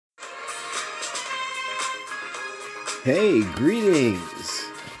Hey, greetings.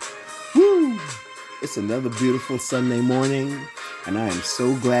 Woo! It's another beautiful Sunday morning, and I am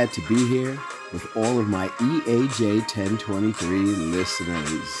so glad to be here with all of my EAJ 1023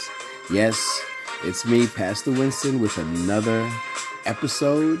 listeners. Yes, it's me, Pastor Winston, with another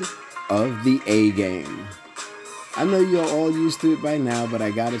episode of the A Game. I know you're all used to it by now, but I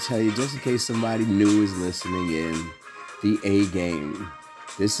gotta tell you, just in case somebody new is listening in, the A Game.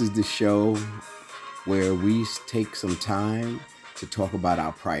 This is the show where we take some time to talk about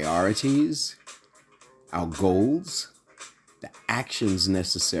our priorities, our goals, the actions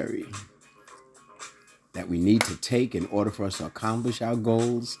necessary that we need to take in order for us to accomplish our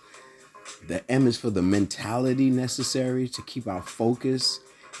goals. The M is for the mentality necessary to keep our focus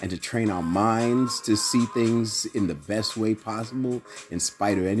and to train our minds to see things in the best way possible in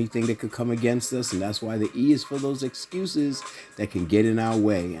spite of anything that could come against us. And that's why the E is for those excuses that can get in our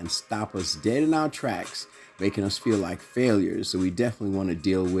way and stop us dead in our tracks, making us feel like failures. So we definitely want to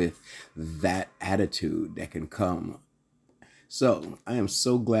deal with that attitude that can come. So I am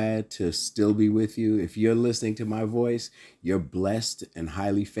so glad to still be with you. If you're listening to my voice, you're blessed and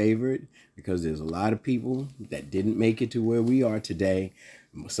highly favored because there's a lot of people that didn't make it to where we are today.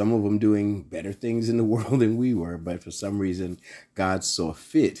 Some of them doing better things in the world than we were, but for some reason, God saw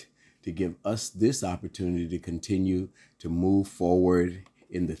fit to give us this opportunity to continue to move forward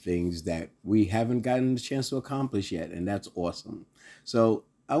in the things that we haven't gotten the chance to accomplish yet, and that's awesome. So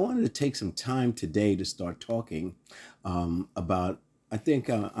I wanted to take some time today to start talking about,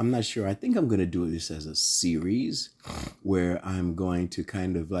 I'm not sure, I think I'm going to do this as a series where I'm going to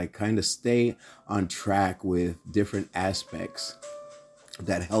kind of stay on track with different aspects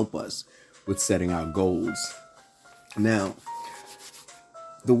that help us with setting our goals. Now,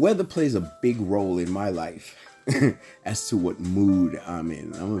 the weather plays a big role in my life as to what mood I'm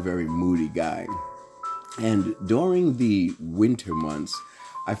in. I'm a very moody guy. And during the winter months,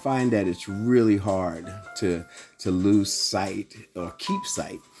 I find that it's really hard to lose sight or keep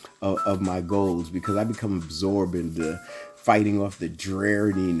sight of my goals because I become absorbed into fighting off the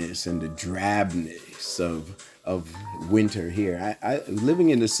dreariness and the drabness of winter here. I living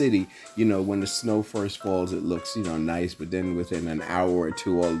in the city, when the snow first falls, it looks, nice, but then within an hour or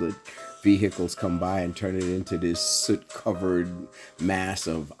two, all the vehicles come by and turn it into this soot-covered mass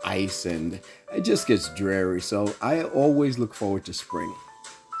of ice, and it just gets dreary. So I always look forward to spring.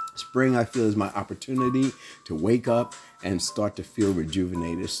 Spring, I feel, is my opportunity to wake up and start to feel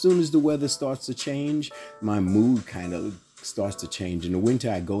rejuvenated. As soon as the weather starts to change, my mood kind of starts to change. In the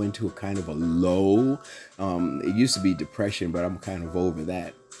winter, I go into a kind of a low. It used to be depression, but I'm kind of over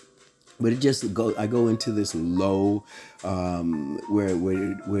that. But I go into this low,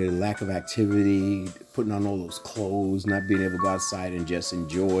 where lack of activity, putting on all those clothes, not being able to go outside and just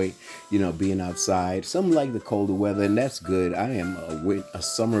enjoy, being outside. Some like the colder weather, and that's good. I am a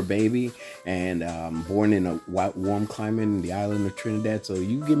summer baby, and born in a warm climate in the island of Trinidad. So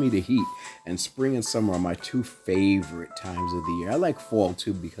you give me the heat, and spring and summer are my two favorite times of the year. I like fall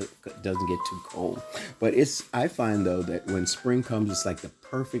too because it doesn't get too cold. But I find though that when spring comes, it's like the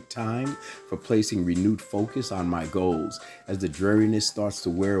perfect time for placing renewed focus on my goals. As the dreariness starts to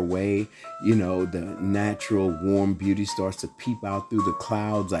wear away, the natural warm beauty starts to peep out through the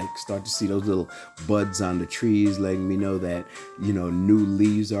clouds. I start to see those little buds on the trees letting me know that, new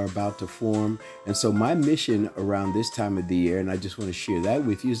leaves are about to form. And so my mission around this time of the year, and I just want to share that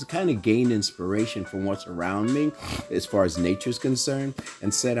with you, is to kind of gain inspiration from what's around me as far as nature's concerned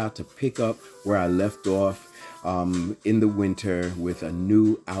and set out to pick up where I left off in the winter with a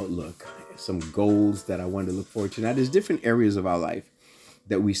new outlook, some goals that I want to look forward to. Now, there's different areas of our life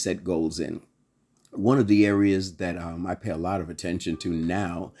that we set goals in. One of the areas that I pay a lot of attention to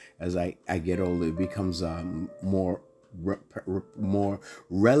now as I get older, it becomes more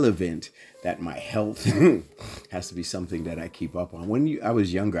relevant that my health has to be something that I keep up on. When I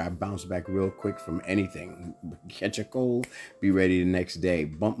was younger, I bounced back real quick from anything. Catch a cold, be ready the next day.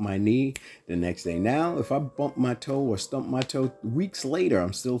 Bump my knee the next day. Now, if I bump my toe or stump my toe, weeks later,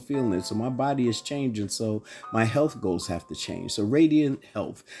 I'm still feeling it. So my body is changing. So my health goals have to change. So radiant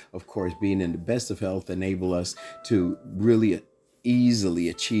health, of course, being in the best of health, enable us to really easily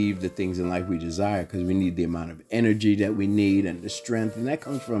achieve the things in life we desire because we need the amount of energy that we need and the strength, and that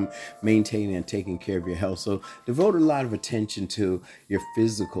comes from maintaining and taking care of your health. So devote a lot of attention to your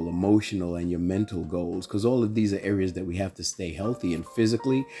physical, emotional, and your mental goals because all of these are areas that we have to stay healthy. And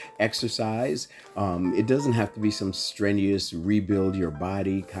physically, exercise, it doesn't have to be some strenuous rebuild your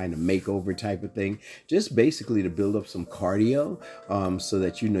body kind of makeover type of thing, just basically to build up some cardio so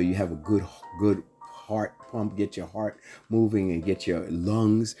that you have a good heart pump, get your heart moving, and get your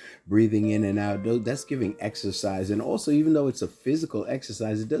lungs breathing in and out. That's giving exercise. And also, even though it's a physical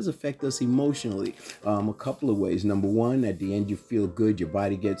exercise, it does affect us emotionally a couple of ways. Number one, at the end, you feel good. Your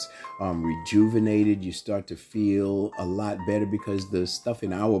body gets rejuvenated. You start to feel a lot better because the stuff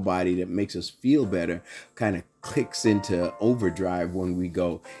in our body that makes us feel better kind of clicks into overdrive when we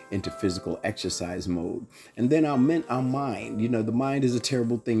go into physical exercise mode. And then our mind, the mind is a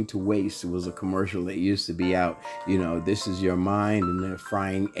terrible thing to waste. It was a commercial that used to be out, this is your mind, and then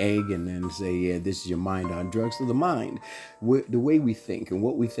frying egg, and then say, yeah, this is your mind on drugs. So the mind, the way we think and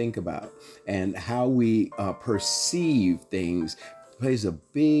what we think about and how we perceive things plays a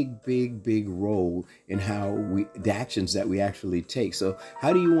big role in the actions that we actually take. So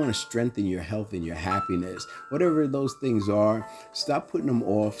how do you want to strengthen your health and your happiness? Whatever those things are, stop putting them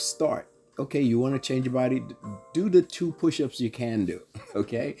off. Start. Okay, you want to change your body? Do the 2 push-ups you can do,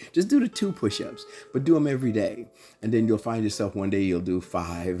 okay? Just do the 2 push-ups, but do them every day. And then you'll find yourself one day you'll do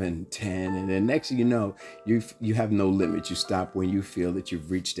 5 and 10, and then next thing you know, you have no limits. You stop when you feel that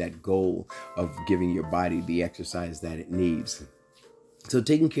you've reached that goal of giving your body the exercise that it needs. So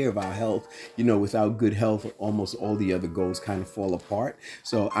taking care of our health, without good health, almost all the other goals kind of fall apart.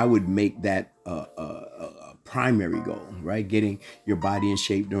 So I would make that a primary goal, right? Getting your body in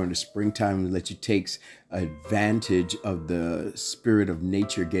shape during the springtime let you take advantage of the spirit of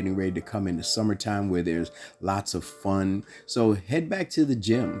nature getting ready to come in the summertime where there's lots of fun. So head back to the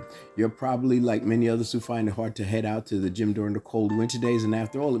gym. You're probably like many others who find it hard to head out to the gym during the cold winter days. And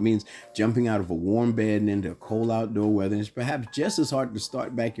after all, it means jumping out of a warm bed and into cold outdoor weather. And it's perhaps just as hard to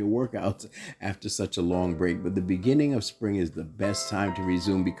start back your workouts after such a long break. But the beginning of spring is the best time to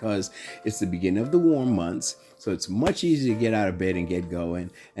resume because it's the beginning of the warm months. So it's much easier to get out of bed and get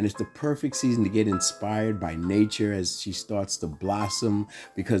going. And it's the perfect season to get inspired by nature as she starts to blossom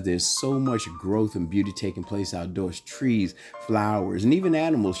because there's so much growth and beauty taking place outdoors. Trees, flowers, and even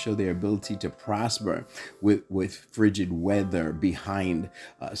animals show their ability to prosper with frigid weather behind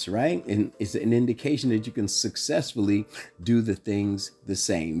us, right? And it's an indication that you can successfully do the things the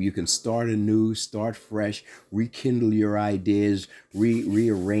same. You can start anew, start fresh, rekindle your ideas,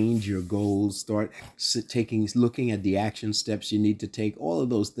 rearrange your goals, start looking at the action steps you need to take. All of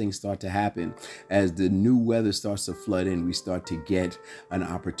those things start to happen as the new weather starts to flood in. We start to get an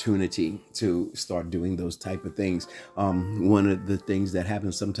opportunity to start doing those type of things. One of the things that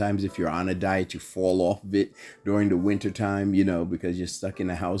happens sometimes if you're on a diet, you fall off of it during the winter time, because you're stuck in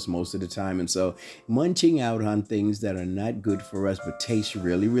the house most of the time. And so munching out on things that are not good for us but taste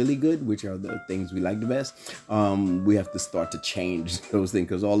really, really good, which are the things we like the best, we have to start to change those things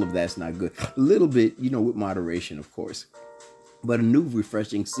because all of that's not good. A little bit, with moderation, of course. But a new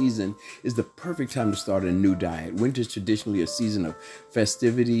refreshing season is the perfect time to start a new diet. Winter is traditionally a season of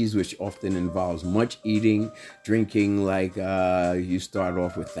festivities, which often involves much eating, drinking, like you start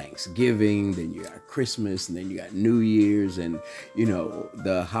off with Thanksgiving, then you got Christmas, and then you got New Year's, and,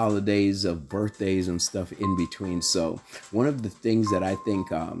 the holidays of birthdays and stuff in between. So one of the things that I think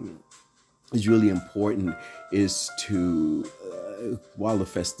is really important is to while the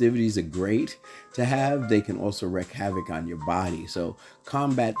festivities are great to have, they can also wreak havoc on your body. So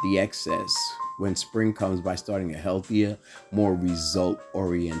combat the excess when spring comes by starting a healthier, more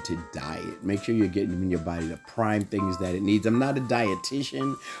result-oriented diet. Make sure you're getting in your body the prime things that it needs. I'm not a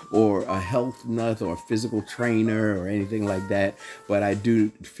dietitian or a health nut or a physical trainer or anything like that, but I do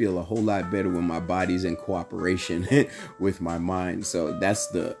feel a whole lot better when my body's in cooperation with my mind. So that's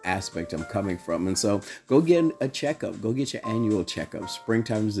the aspect I'm coming from. And so go get a checkup. Go get your annual checkup.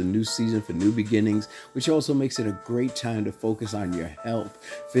 Springtime is a new season for new beginnings, which also makes it a great time to focus on your health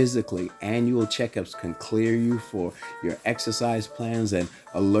physically. Annual checkups can clear you for your exercise plans and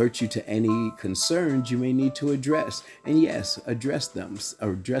alert you to any concerns you may need to address. And yes, address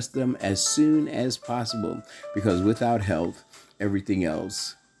them as soon as possible, because without health, everything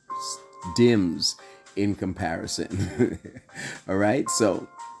else dims in comparison. All right. So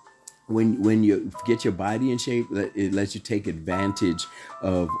when you get your body in shape, it lets you take advantage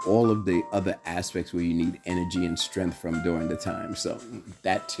of all of the other aspects where you need energy and strength from during the time. So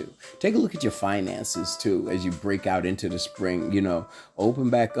that too. Take a look at your finances too as you break out into the spring. Open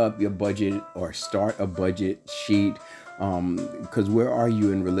back up your budget or start a budget sheet. Because where are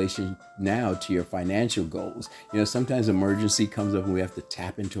you in relation now to your financial goals? Sometimes emergency comes up and we have to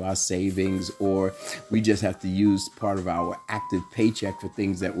tap into our savings, or we just have to use part of our active paycheck for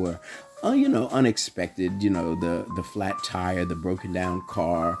things that were unexpected, the flat tire, the broken down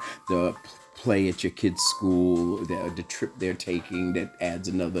car, the play at your kid's school, the trip they're taking that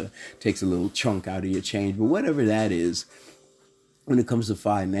takes a little chunk out of your change. But whatever that is, when it comes to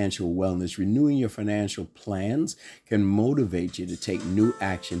financial wellness, renewing your financial plans can motivate you to take new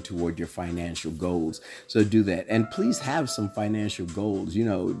action toward your financial goals. So do that. And please have some financial goals.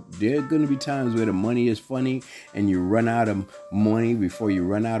 There are going to be times where the money is funny and you run out of money before you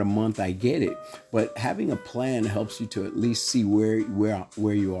run out of month. I get it. But having a plan helps you to at least see where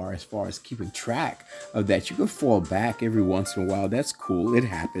you are as far as keeping track of that. You can fall back every once in a while. That's cool. It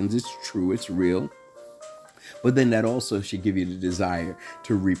happens. It's true. It's real. But then that also should give you the desire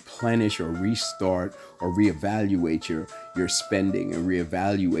to replenish or restart or reevaluate your spending and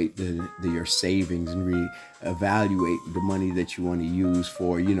reevaluate your savings and reevaluate the money that you want to use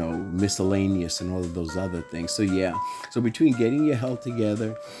for, miscellaneous and all of those other things. So yeah, so between getting your health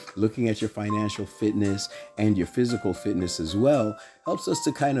together, looking at your financial fitness and your physical fitness as well, helps us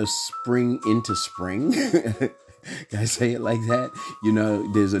to kind of spring into spring. Can I say it like that?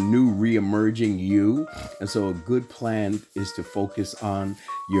 There's a new re-emerging you. And so a good plan is to focus on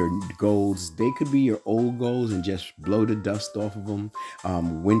your goals. They could be your old goals and just blow the dust off of them.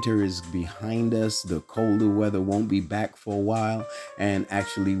 Winter is behind us. The colder weather won't be back for a while. And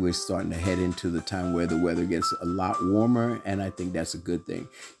actually, we're starting to head into the time where the weather gets a lot warmer. And I think that's a good thing.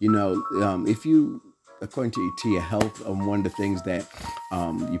 If you according to your health, one of the things that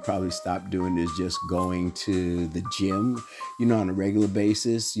you probably stop doing is just going to the gym, on a regular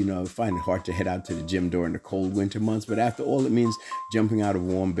basis. I find it hard to head out to the gym during the cold winter months, but after all, it means jumping out of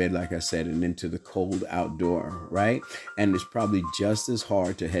warm bed, like I said, and into the cold outdoor, right? And it's probably just as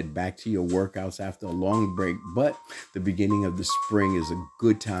hard to head back to your workouts after a long break, but the beginning of the spring is a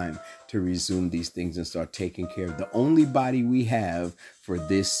good time to resume these things and start taking care of the only body we have for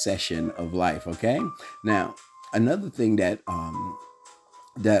this session of life. Okay. Now, another thing that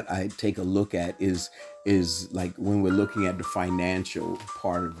I take a look at is like when we're looking at the financial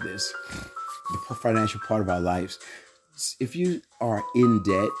part of this, the financial part of our lives. If you are in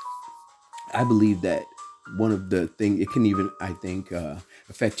debt, I believe that one of the things, it can even, I think,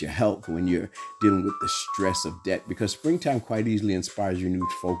 affect your health when you're dealing with the stress of debt, because springtime quite easily inspires you to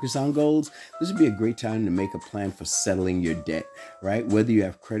focus on goals. This would be a great time to make a plan for settling your debt, right? Whether you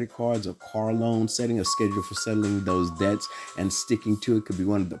have credit cards or car loans, setting a schedule for settling those debts and sticking to it could be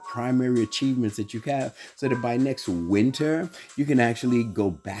one of the primary achievements that you have, so that by next winter, you can actually go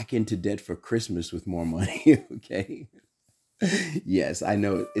back into debt for Christmas with more money, okay? Yes, I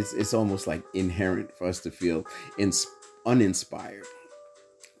know it's almost like inherent for us to feel uninspired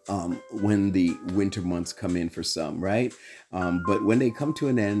when the winter months come in for some, right? But when they come to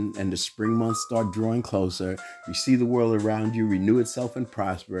an end and the spring months start drawing closer, you see the world around you renew itself and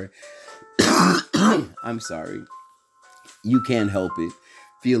prosper. I'm sorry. You can't help it.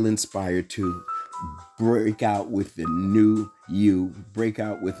 Feel inspired to break out with the new you, break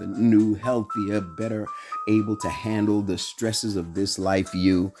out with a new, healthier, better able to handle the stresses of this life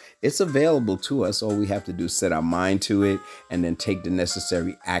you. It's available to us. All we have to do is set our mind to it and then take the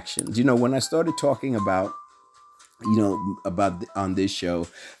necessary actions. When I started talking about on this show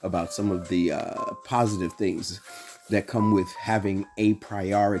about some of the positive things that come with having a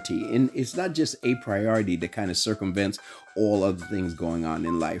priority. And it's not just a priority that kind of circumvents all other things going on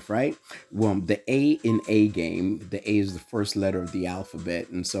in life, right? Well, the A in A game, the A is the first letter of the alphabet.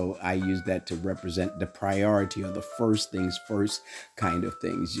 And so I use that to represent the priority, or the first things first kind of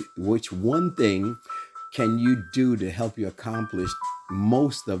things. Which one thing can you do to help you accomplish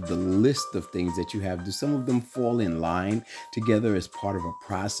most of the list of things that you have? Do some of them fall in line together as part of a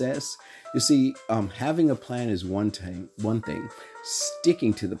process? You see, having a plan is one thing.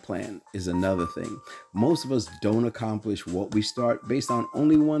 Sticking to the plan is another thing. Most of us don't accomplish what we start based on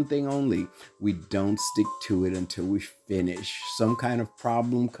only one thing only. We don't stick to it until we finish. Some kind of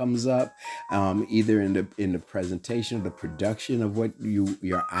problem comes up, either in the presentation or the production of what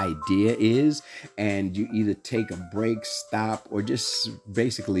your idea is, and you either take a break, stop, or just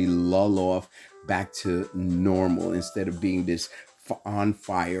basically lull off back to normal instead of being this on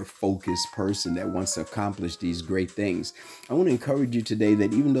fire, focused person that wants to accomplish these great things. I want to encourage you today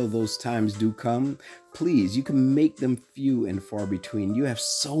that even though those times do come, please, you can make them few and far between. You have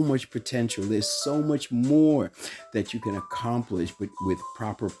so much potential. There's so much more that you can accomplish, but with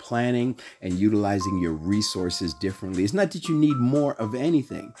proper planning and utilizing your resources differently. It's not that you need more of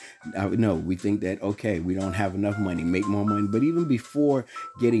anything. No, we think that, okay, we don't have enough money, make more money. But even before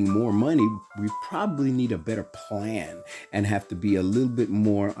getting more money, we probably need a better plan and have to be a little bit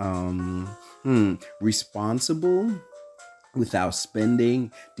more responsible without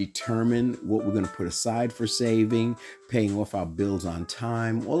spending, determine what we're going to put aside for saving, paying off our bills on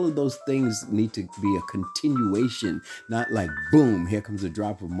time. All of those things need to be a continuation, not like, boom, here comes a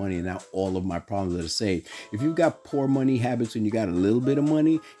drop of money and now all of my problems are saved. If you've got poor money habits when you got a little bit of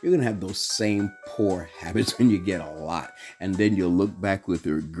money, you're going to have those same poor habits when you get a lot. And then you'll look back with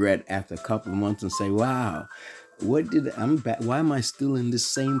regret after a couple of months and say, wow, I'm back? Why am I still in this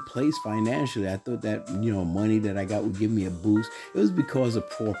same place financially? I thought that, money that I got would give me a boost. It was because of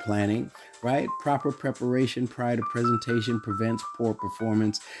poor planning, right? Proper preparation prior to presentation prevents poor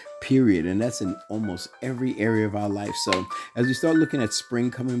performance, period. And that's in almost every area of our life. So as we start looking at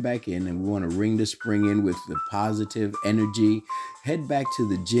spring coming back in, and we want to ring the spring in with the positive energy, head back to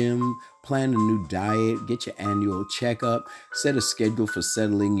the gym, plan a new diet, get your annual checkup, set a schedule for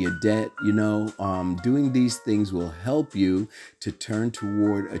settling your debt. Doing these things will help you to turn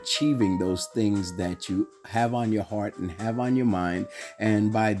toward achieving those things that you have on your heart and have on your mind.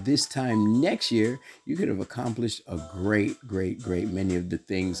 And by this time next year, you could have accomplished a great many of the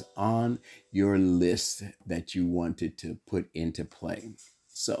things on your list that you wanted to put into play.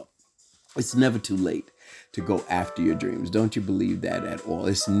 So it's never too late to go after your dreams. Don't you believe that at all?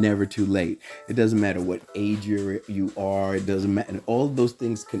 It's never too late. It doesn't matter what age you are. It doesn't matter. All of those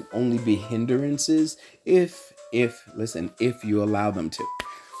things can only be hindrances if you allow them to.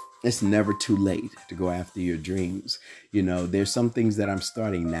 It's never too late to go after your dreams. There's some things that I'm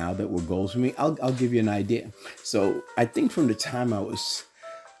starting now that were goals for me. I'll give you an idea. So I think from the time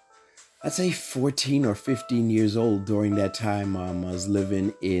I'd say 14 or 15 years old. During that time, I was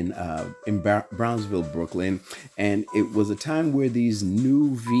living in Brownsville, Brooklyn, and it was a time where these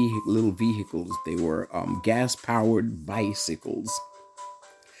new little vehicles, they were gas-powered bicycles,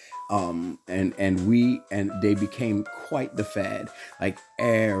 and they became quite the fad. Like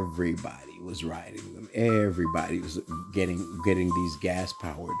everybody was riding them. Everybody was getting these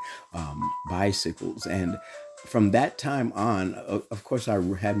gas-powered bicycles, and from that time on, of course, I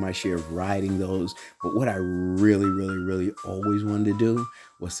had my share of riding those. But what I really always wanted to do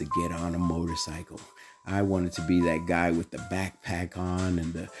was to get on a motorcycle. I wanted to be that guy with the backpack on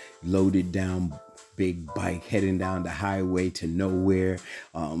and the loaded down big bike, heading down the highway to nowhere,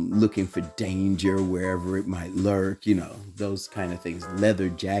 looking for danger wherever it might lurk, those kind of things. Leather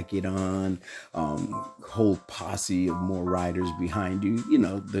jacket on, whole posse of more riders behind you,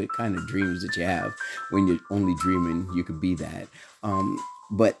 the kind of dreams that you have when you're only dreaming you could be that.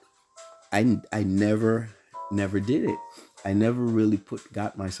 But I never did it. I never really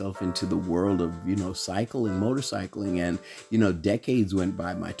got myself into the world of, cycling, motorcycling. And, decades went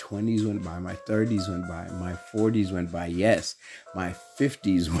by. My 20s went by. My 30s went by. My 40s went by. Yes, my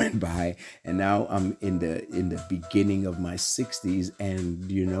 50s went by. And now I'm in the beginning of my 60s.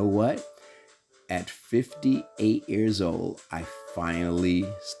 And you know what? At 58 years old, I finally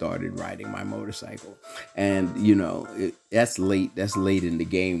started riding my motorcycle. And, that's late. That's late in the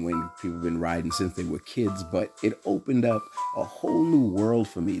game when people have been riding since they were kids. But it opened up a whole new world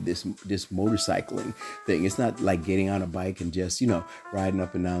for me, this motorcycling thing. It's not like getting on a bike and just, riding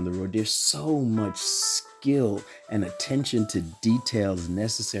up and down the road. There's so much skill and attention to details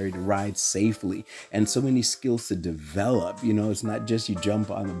necessary to ride safely, and so many skills to develop. It's not just you jump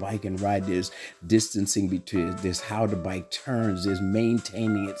on the bike and ride. There's distancing between, there's how the bike turns, there's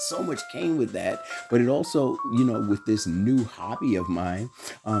maintaining it. So much came with that. But it also, with this new hobby of mine,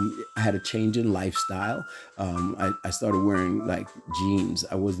 I had a change in lifestyle. I started wearing like jeans.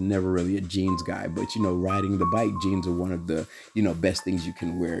 I was never really a jeans guy, but riding the bike, jeans are one of the best things you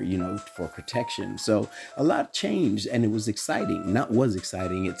can wear, for protection. So a lot changed, and it was exciting.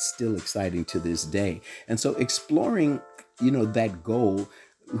 It's still exciting to this day. And so exploring, that goal,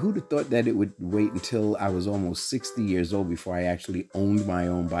 who'd have thought that it would wait until I was almost 60 years old before I actually owned my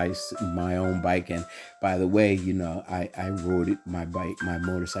own bike. And by the way, I rode my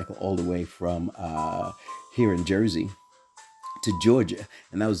motorcycle all the way from here in Jersey to Georgia.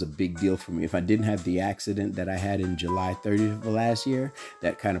 And that was a big deal for me. If I didn't have the accident that I had in July 30th of last year,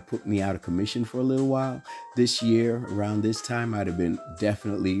 that kind of put me out of commission for a little while. This year, around this time, I'd have been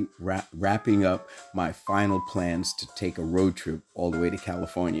definitely wrapping up my final plans to take a road trip all the way to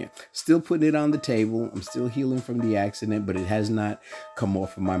California. Still putting it on the table. I'm still healing from the accident, but it has not come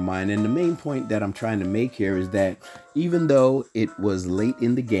off of my mind. And the main point that I'm trying to make here is that, Even though it was late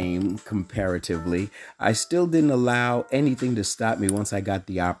in the game comparatively, I still didn't allow anything to stop me once I got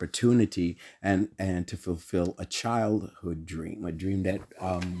the opportunity and to fulfill a childhood dream, a dream that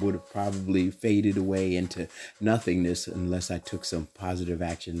would have probably faded away into nothingness unless I took some positive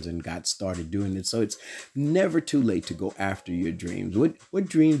actions and got started doing it. So it's never too late to go after your dreams. What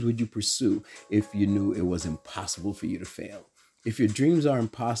dreams would you pursue if you knew it was impossible for you to fail? If your dreams are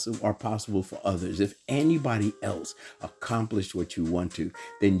possible for others, if anybody else accomplished what you want to,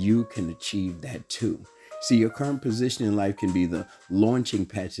 then you can achieve that too. See, your current position in life can be the launching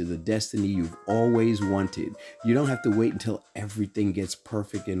pad to the destiny you've always wanted. You don't have to wait until everything gets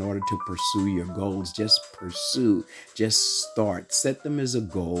perfect in order to pursue your goals. Just pursue, just start. Set them as a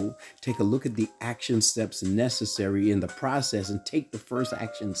goal. Take a look at the action steps necessary in the process and take the first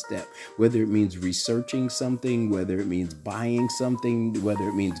action step, whether it means researching something, whether it means buying something, whether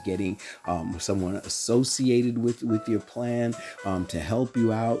it means getting someone associated with your plan to help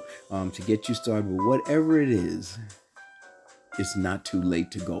you out, to get you started. But whatever it is, it's not too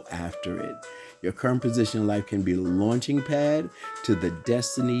late to go after it. Your current position in life can be the launching pad to the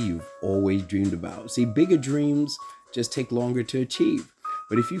destiny you've always dreamed about. See, bigger dreams just take longer to achieve.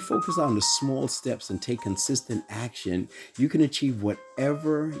 But if you focus on the small steps and take consistent action, you can achieve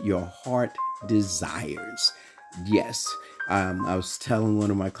whatever your heart desires. Yes, I was telling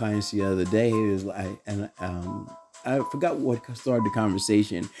one of my clients the other day, it was like, I forgot what started the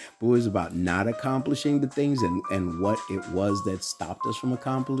conversation, but it was about not accomplishing the things and what it was that stopped us from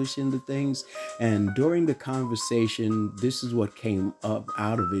accomplishing the things. And during the conversation, this is what came up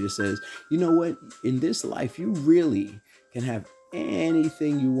out of it. It says, you know what? In this life, you really can have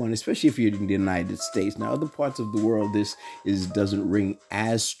anything you want, especially if you're in the United States. Now, other parts of the world, this doesn't ring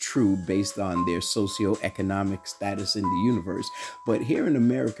as true based on their socioeconomic status in the universe. But here in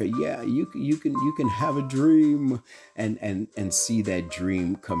America, yeah, you can have a dream and see that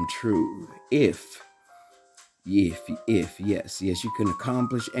dream come true if yes, you can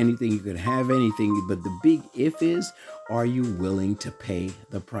accomplish anything, you can have anything, but the big if is, are you willing to pay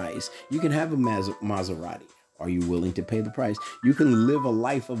the price? You can have a Maserati. Are you willing to pay the price? You can live a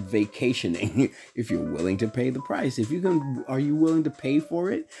life of vacationing if you're willing to pay the price. Are you willing to pay for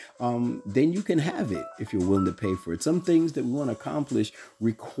it? Then you can have it if you're willing to pay for it. Some things that we want to accomplish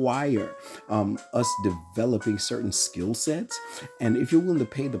require us developing certain skill sets. And if you're willing to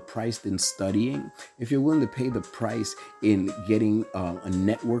pay the price, then studying. If you're willing to pay the price in getting a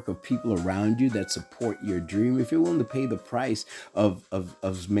network of people around you that support your dream, if you're willing to pay the price of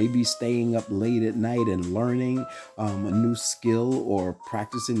maybe staying up late at night and learning a new skill or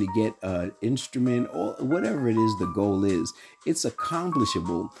practicing to get an instrument or whatever it is the goal is, it's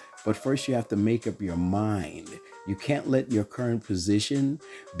accomplishable. But first you have to make up your mind. You can't let your current position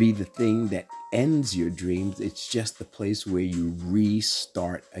be the thing that ends your dreams. It's just the place where you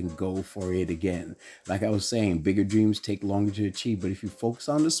restart and go for it again. Like I was saying, bigger dreams take longer to achieve, but if you focus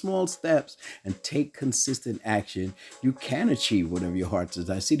on the small steps and take consistent action, you can achieve whatever your heart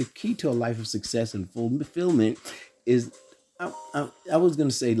desires. See, the key to a life of success and fulfillment is, I was going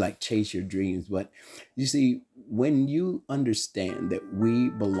to say like chase your dreams, but you see, when you understand that we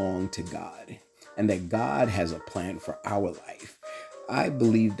belong to God and that God has a plan for our life, I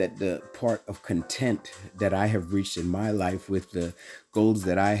believe that the part of content that I have reached in my life with the goals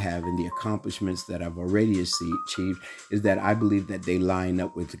that I have and the accomplishments that I've already achieved is that I believe that they line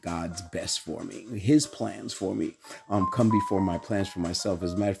up with God's best for me. His plans for me come before my plans for myself.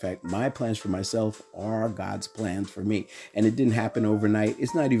 As a matter of fact, my plans for myself are God's plans for me. And it didn't happen overnight.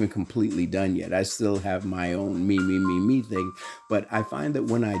 It's not even completely done yet. I still have my own me thing. But I find that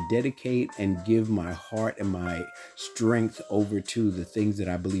when I dedicate and give my heart and my strength over to the things that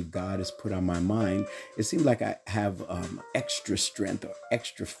I believe God has put on my mind, it seems like I have extra strength or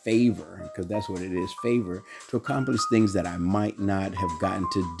extra favor, because that's what it is, favor, to accomplish things that I might not have gotten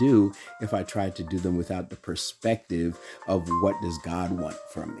to do if I tried to do them without the perspective of what does God want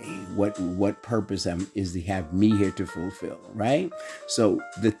from me? What purpose is He have me here to fulfill, right? So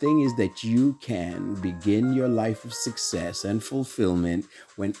the thing is that you can begin your life of success and fulfillment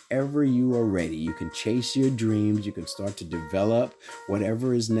whenever you are ready. You can chase your dreams. You can start to develop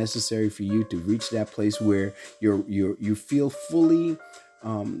whatever is necessary for you to reach that place where you feel fully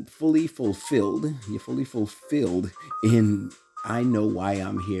fulfilled. You're fully fulfilled in, I know why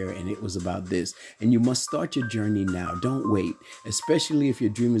I'm here, and it was about this. And you must start your journey now. Don't wait, especially if your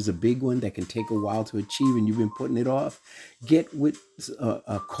dream is a big one that can take a while to achieve and you've been putting it off. Get with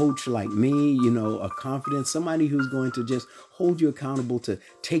a coach like me, a confident, somebody who's going to just hold you accountable to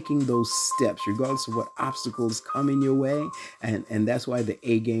taking those steps, regardless of what obstacles come in your way. And that's why the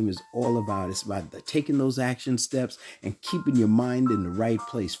A game is all about. It's about taking those action steps and keeping your mind in the right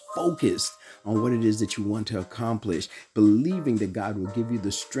place, focused on what it is that you want to accomplish, believing that God will give you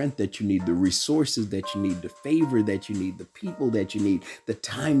the strength that you need, the resources that you need, the favor that you need, the people that you need, the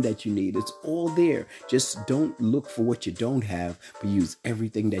time that you need. It's all there. Just don't look for what you don't have, but use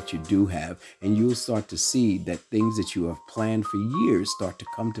everything that you do have. And you'll start to see that things that you have planned for years start to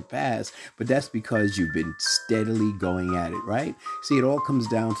come to pass. But that's because you've been steadily going at it, right? See, it all comes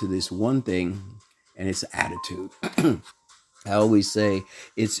down to this one thing, and it's attitude. I always say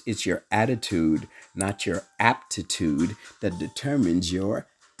it's your attitude, not your aptitude, that determines your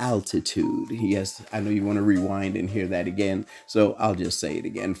altitude. Yes, I know you want to rewind and hear that again, so I'll just say it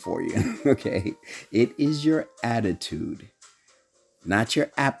again for you. Okay. It is your attitude, not your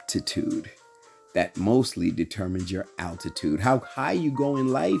aptitude, that mostly determines your altitude. How high you go in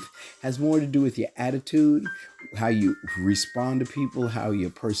life has more to do with your attitude, how you respond to people, how your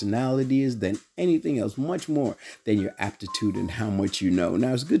personality is, than anything else, much more than your aptitude and how much you know.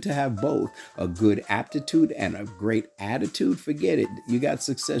 Now, it's good to have both a good aptitude and a great attitude. Forget it. You got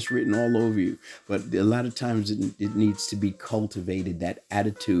success written all over you. But a lot of times it needs to be cultivated, that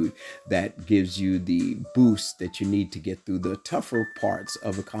attitude that gives you the boost that you need to get through the tougher parts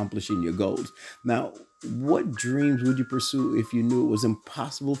of accomplishing your goals. Now, what dreams would you pursue if you knew it was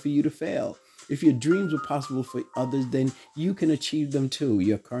impossible for you to fail? If your dreams were possible for others, then you can achieve them too.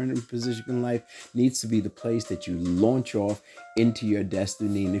 Your current position in life needs to be the place that you launch off into your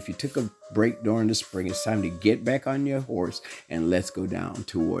destiny. And if you took a break during the spring, it's time to get back on your horse and let's go down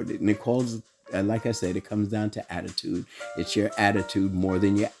toward it. And it calls, like I said, it comes down to attitude. It's your attitude more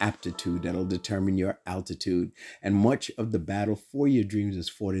than your aptitude that'll determine your altitude. And much of the battle for your dreams is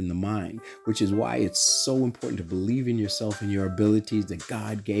fought in the mind, which is why it's so important to believe in yourself and your abilities that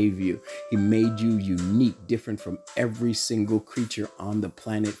God gave you. He made you unique, different from every single creature on the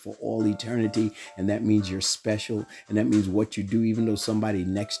planet for all eternity. And that means you're special. And that means what you do, even though somebody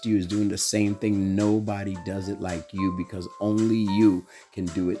next to you is doing the same thing, nobody does it like you, because only you can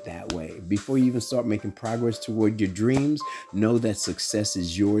do it that way. Before you even start making progress toward your dreams, know that success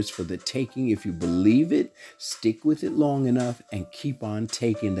is yours for the taking. If you believe it, stick with it long enough and keep on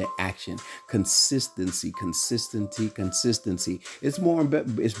taking the action. Consistency. It's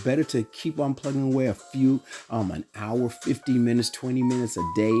better to keep on plugging away an hour, 15 minutes, 20 minutes a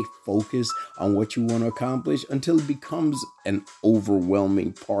day. Focus on what you want to accomplish until it becomes an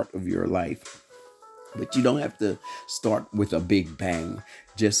overwhelming part of your life. But you don't have to start with a big bang.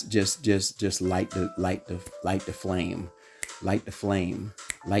 Just light the flame. Light the flame.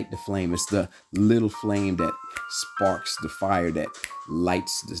 It's the little flame that sparks the fire that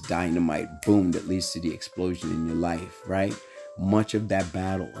lights this dynamite, boom, that leads to the explosion in your life, right? Much of that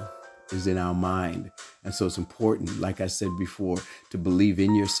battle is in our mind. And so it's important, like I said before, to believe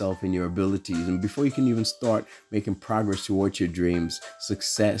in yourself and your abilities. And before you can even start making progress towards your dreams,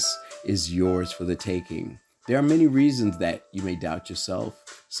 success is yours for the taking. There are many reasons that you may doubt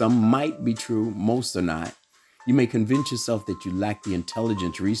yourself. Some might be true, most are not. You may convince yourself that you lack the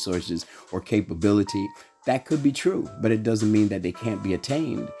intelligence, resources, or capability. That could be true, but it doesn't mean that they can't be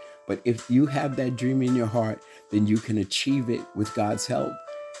attained. But if you have that dream in your heart, then you can achieve it with God's help.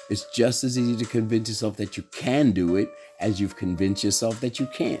 It's just as easy to convince yourself that you can do it as you've convinced yourself that you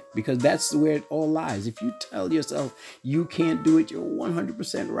can't, because that's where it all lies. If you tell yourself you can't do it, you're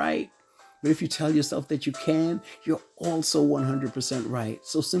 100% right. But if you tell yourself that you can, you're also 100% right.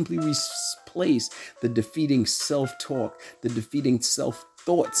 So simply replace the defeating self-talk, the defeating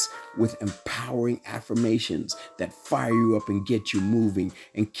self-thoughts with empowering affirmations that fire you up and get you moving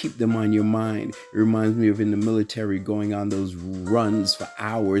and keep them on your mind. It reminds me of in the military going on those runs for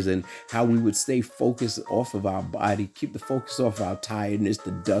hours and how we would stay focused off of our body, keep the focus off our tiredness,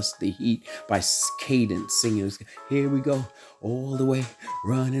 the dust, the heat, by cadence, singing. Here we go, all the way,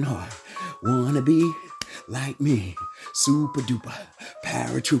 running hard. Wanna be like me, super duper,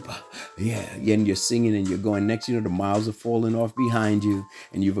 paratrooper. Yeah, and you're singing and you're going. Next, the miles are falling off behind you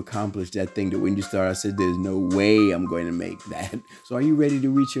and you've accomplished that thing that when you start, I said, there's no way I'm going to make that. So are you ready to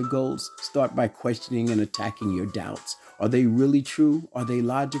reach your goals? Start by questioning and attacking your doubts. Are they really true? Are they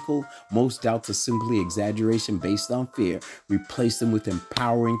logical? Most doubts are simply exaggeration based on fear. Replace them with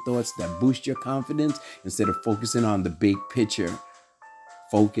empowering thoughts that boost your confidence instead of focusing on the big picture.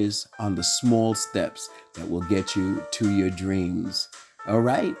 Focus on the small steps that will get you to your dreams. All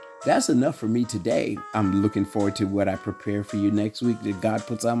right. That's enough for me today. I'm looking forward to what I prepare for you next week that God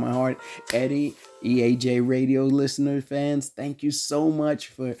puts on my heart. Eddie, EAJ radio listener fans, thank you so much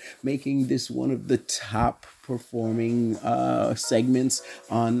for making this one of the top performing segments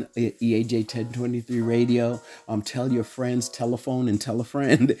on EAJ 1023 radio. Tell your friends, telephone and tell a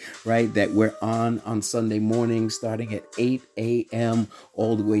friend, right, that we're on Sunday morning starting at 8 a.m.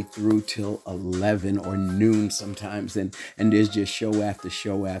 all the way through till 11 or noon sometimes. And there's just show after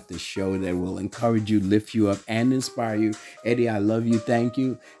show after show that will encourage you, lift you up, and inspire you. Eddie, I love you. Thank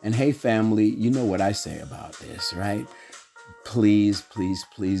you. And hey, family, you know what I say about this, right? Please, please,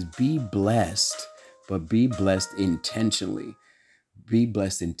 please be blessed, but be blessed intentionally. Be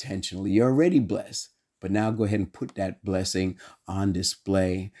blessed intentionally. You're already blessed, but now go ahead and put that blessing on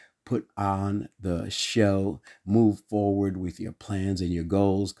display. Put on the show. Move forward with your plans and your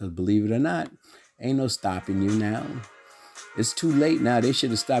goals, because believe it or not, ain't no stopping you now. It's too late now. They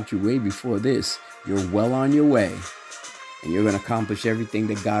should have stopped you way before this. You're well on your way, and you're going to accomplish everything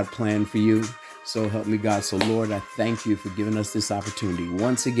that God planned for you. So help me God. So Lord, I thank you for giving us this opportunity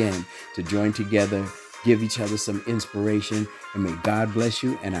once again to join together, give each other some inspiration, and may God bless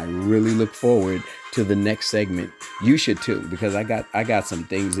you. And I really look forward to the next segment. You should too, because I got some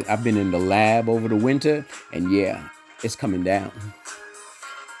things. I've been in the lab over the winter, and yeah, it's coming down.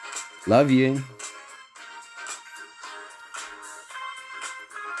 Love you.